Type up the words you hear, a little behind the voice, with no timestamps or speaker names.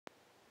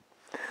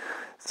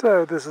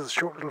So this is a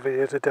short little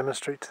video to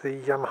demonstrate the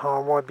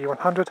Yamaha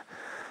YB100,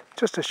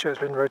 just to show it's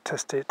been road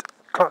tested,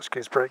 clutch,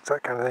 gears, brakes,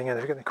 that kind of thing, and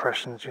if you've got any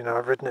questions, you know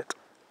I've ridden it.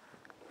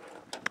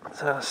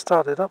 So I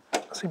started up,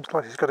 seems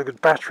like it's got a good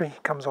battery,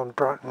 comes on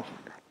bright and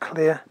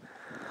clear,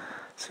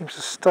 seems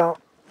to start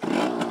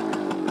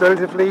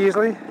relatively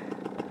easily.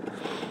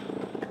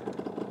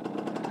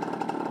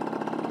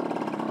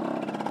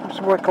 Seems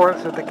to work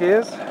alright with the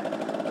gears.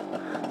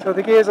 So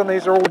the gears on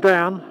these are all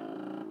down,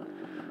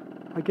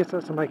 I guess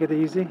that's to make it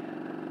easy.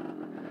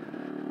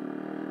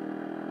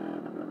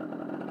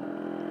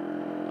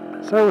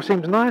 So it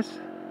seems nice.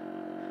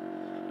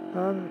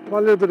 Apply a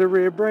little bit of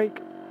rear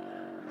brake.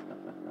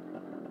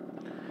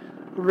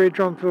 The rear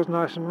drum feels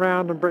nice and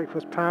round and brake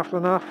feels powerful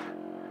enough.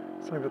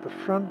 Same with the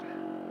front.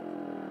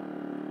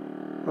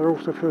 That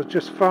also feels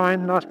just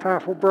fine. Nice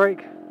powerful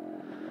brake.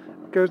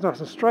 Goes nice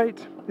and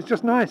straight. It's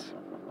just nice.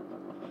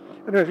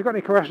 Anyway, if you've got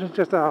any questions,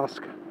 just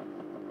ask.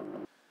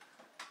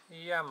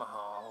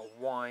 Yamaha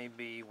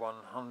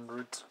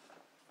YB100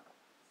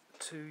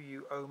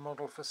 2UO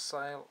model for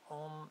sale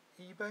on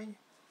eBay.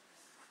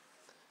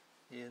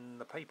 In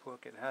the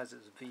paperwork it has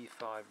its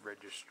V5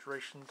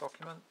 registration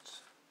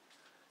document.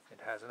 It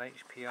has an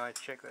HPI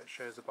check that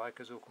shows the bike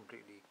is all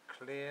completely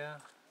clear.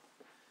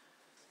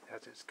 It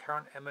has its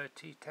current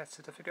MOT test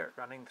certificate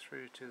running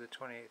through to the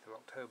 28th of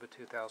October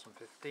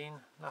 2015.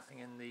 Nothing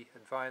in the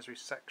advisory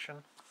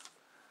section.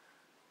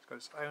 It's got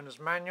its owner's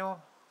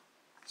manual.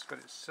 It's got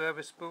its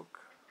service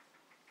book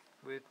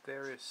with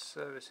various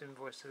service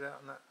invoices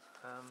out on that.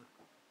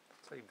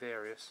 Say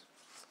various,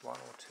 one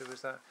or two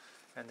is that,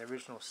 and the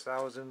original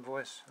sales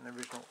invoice and the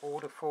original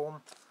order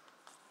form,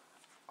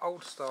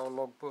 old style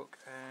logbook,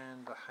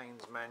 and the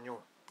Haynes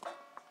manual.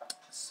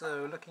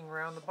 So looking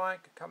around the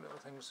bike, a couple of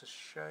little things to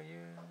show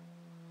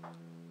you.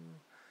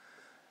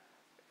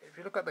 If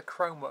you look at the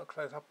chrome work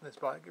close up on this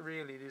bike,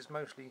 really it is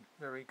mostly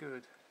very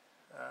good.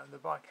 The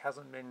bike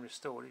hasn't been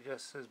restored, it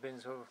just has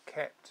been sort of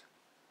kept.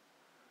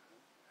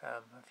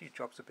 A few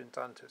jobs have been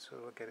done to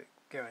sort of get it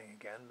going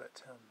again,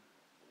 but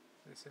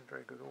it's in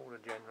very good order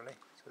generally.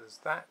 So there's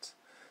that.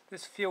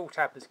 This fuel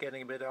tap is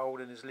getting a bit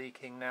old and is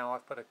leaking now.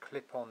 I've put a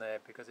clip on there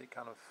because it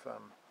kind of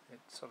it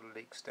sort of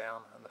leaks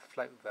down, and the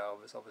float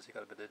valve has obviously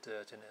got a bit of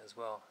dirt in it as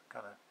well.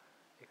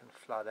 It can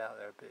flood out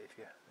there a bit if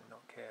you're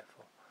not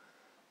careful.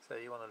 So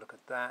you want to look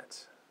at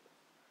that.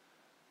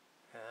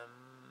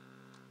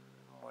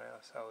 What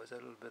else? Oh, there's a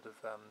little bit of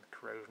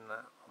corrosion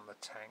on the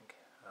tank.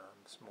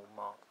 Small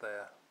mark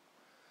there.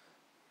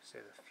 You see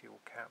the fuel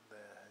cap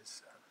there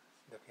is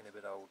looking a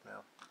bit old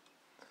now.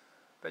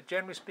 But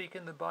generally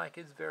speaking, the bike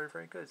is very,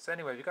 very good. So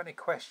anyway, if you've got any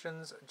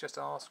questions, just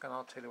ask and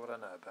I'll tell you what I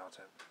know about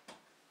it.